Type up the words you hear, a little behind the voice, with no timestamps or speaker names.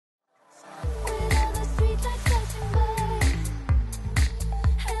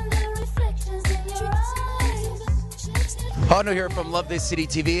Honor here from Love This City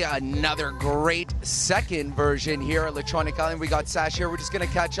TV. Another great second version here at Electronic Island. We got Sash here. We're just going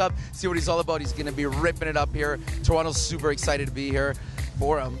to catch up, see what he's all about. He's going to be ripping it up here. Toronto's super excited to be here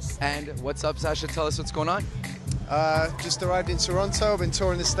for him. And what's up, Sasha? Tell us what's going on. Just arrived in Toronto. I've been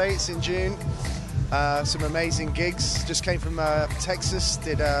touring the States in June. Some amazing gigs. Just came from Texas.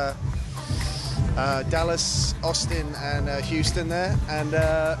 Did Dallas, Austin, and Houston there. And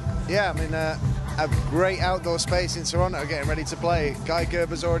yeah, I mean, a great outdoor space in Toronto. Getting ready to play. Guy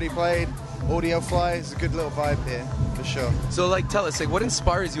Gerber's already played. Audio Fly. It's a good little vibe here for sure. So, like, tell us, like, what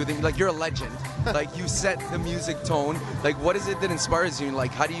inspires you? Like, you're a legend. Like, you set the music tone. Like, what is it that inspires you?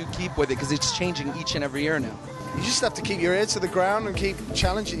 Like, how do you keep with it? Because it's changing each and every year now. You just have to keep your ear to the ground and keep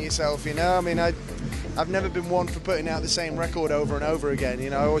challenging yourself, you know? I mean, I've never been one for putting out the same record over and over again, you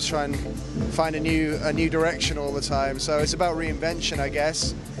know? I always try and find a new direction all the time. So it's about reinvention, I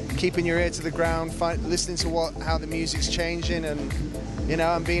guess. Keeping your ear to the ground, listening to how the music's changing, and, you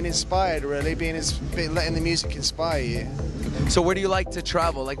know, and being inspired, really, letting the music inspire you. So where do you like to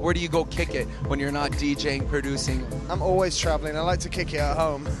travel? Like, where do you go kick it when you're not DJing, producing? I'm always traveling. I like to kick it at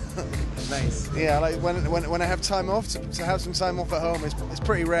home. Nice. Yeah, like when I have time off, to have some time off at home, it's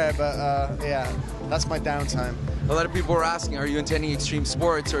pretty rare, but yeah, that's my downtime. A lot of people are asking, are you into any extreme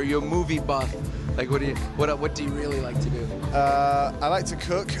sports, or are you a movie buff? Like, what do you really like to do? I like to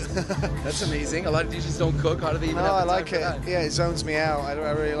cook. That's amazing. A lot of DJs don't cook. How do they even have the I time like for it. that? Yeah, it zones me out. I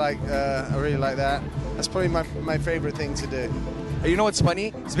really like that. That's probably my favorite thing to do. You know what's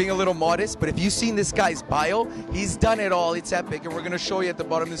funny? He's being a little modest, but if you've seen this guy's bio, he's done it all. It's epic, and we're going to show you at the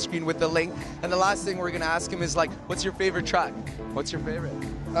bottom of the screen with the link. And the last thing we're going to ask him is, like, what's your favorite track? What's your favorite?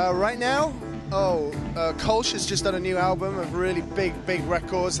 Right now? Kolsch has just done a new album of really big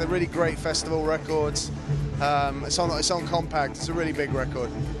records. They're really great festival records. It's on Compact. It's a really big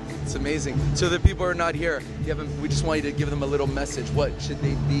record. It's amazing. So the people who are not here, we just want you to give them a little message. What should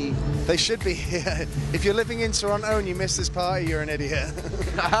they be? They should be here. If you're living in Toronto and you miss this party, you're an idiot.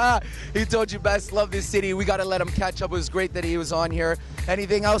 He told you best. Love this city. We got to let him catch up. It was great that he was on here.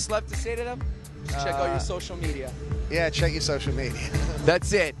 Anything else left to say to them? Just check out your social media. Yeah, check your social media.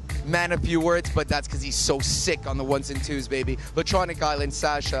 That's it. Man, a few words, but that's because he's so sick on the ones and twos, baby. Electronic Island,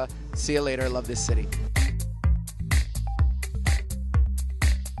 Sasha. See you later. Love this city.